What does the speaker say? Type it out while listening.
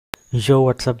Yo,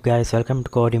 what's up guys, welcome to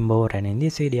CodingBot, and in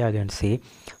this video I'm going to see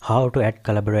how to add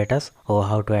collaborators or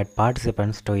how to add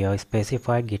participants to your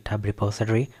specified GitHub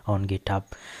repository on GitHub.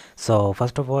 So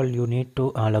first of all, you need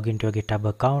to log into your GitHub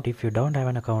account. If you don't have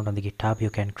an account on the GitHub, you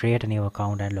can create a new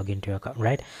account and log into your account,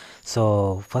 right?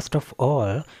 So first of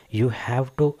all, you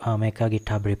have to make a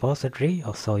GitHub repository.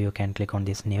 So you can click on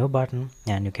this new button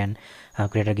and you can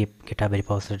create a GitHub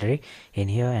repository in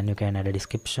here, and you can add a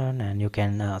description, and you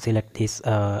can select this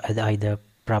as either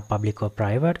public or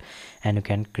private, and you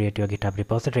can create your GitHub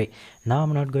repository. Now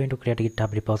I'm not going to create a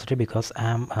GitHub repository because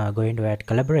I'm going to add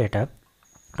collaborator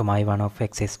to my one of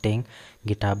existing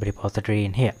GitHub repository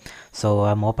in here. So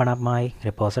I'm open up my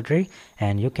repository,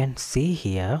 and you can see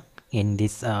here in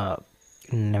this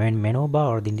menu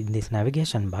bar, or in this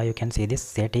navigation bar, you can see this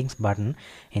settings button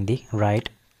in the right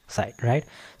side, right?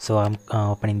 So I'm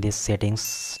opening this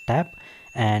settings tab,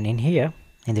 and in here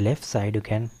in the left side you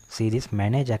can see this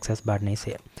manage access button is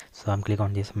here. So I'm click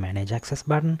on this manage access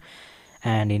button,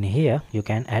 and in here you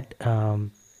can add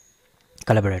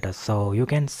collaborators. So you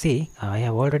can see I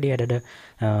have already added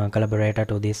a collaborator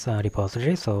to this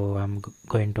repository, so I'm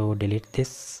going to delete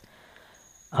this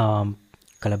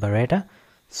collaborator.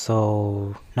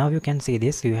 So now you can see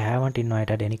this, you haven't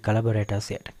invited any collaborators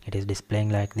yet. It is displaying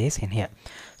like this in here.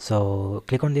 So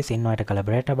click on this invite a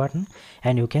collaborator button,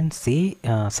 and you can see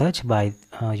search by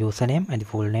username and the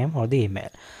full name or the email.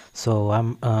 So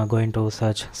I'm going to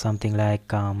search something like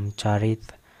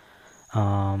Charit,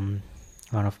 one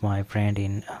of my friend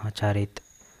in Charit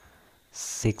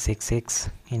 666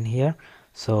 in here.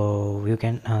 So you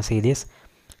can see this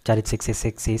Charit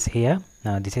 666 is here.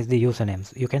 This is the username.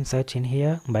 You can search in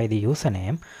here by the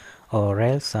username, or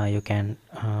else you can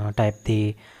type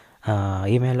the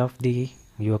email of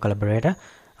your collaborator.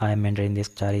 I am entering this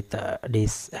Charit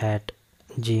dis@gmail.com,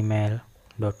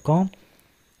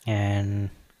 and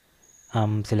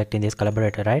I'm selecting this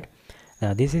collaborator, right?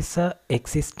 This is a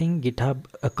existing GitHub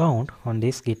account on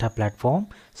this GitHub platform,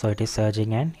 so it is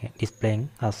searching and displaying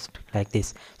us like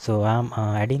this. So I'm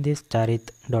adding this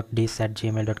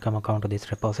charit.dis@gmail.com account to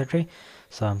this repository.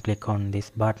 So I'm click on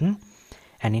this button,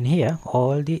 and in here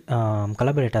all the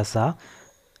collaborators are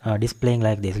displaying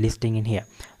like this, listing in here.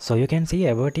 So you can see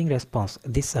awaiting response.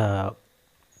 This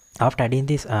after adding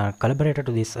this collaborator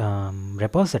to this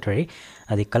repository,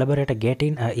 the collaborator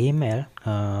getting an email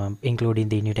including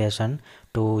the invitation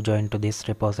to join to this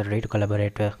repository to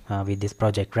collaborate with this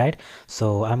project, right?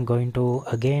 So I'm going to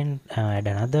again add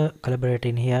another collaborator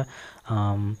in here,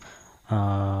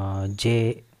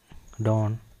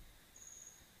 jdon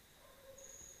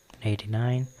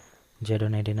 89.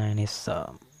 jdon 89 is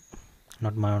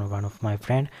not one of my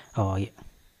friend. Oh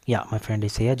yeah, my friend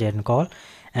is here, Jaden Call,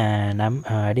 and I'm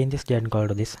adding this Jaden Call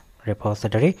to this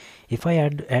repository. If I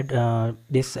add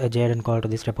this Jaden Call to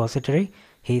this repository,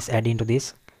 he's adding to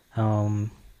this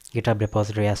GitHub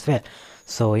repository as well.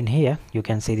 So in here you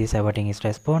can see this awaiting his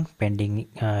response, pending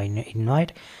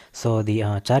invite. So the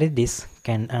Charit this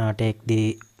can take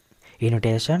the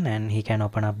invitation, and he can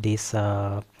open up this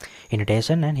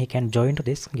invitation, and he can join to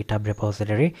this GitHub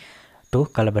repository to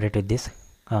collaborate with this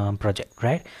project,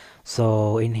 right?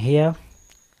 So in here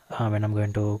when I'm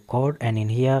going to code, and in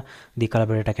here the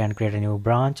collaborator can create a new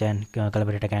branch, and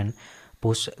collaborator can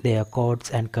push their codes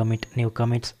and commit new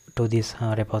commits to this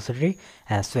repository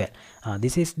as well.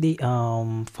 This is the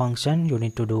function you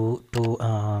need to do to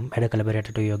add a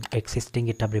collaborator to your existing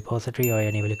GitHub repository or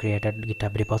any newly created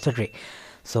GitHub repository.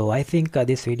 So I think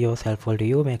this video was helpful to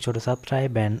you. Make sure to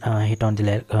subscribe and hit on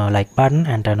the like button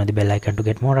and turn on the bell icon to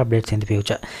get more updates in the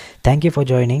future. Thank you for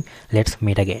joining. Let's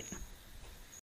meet again.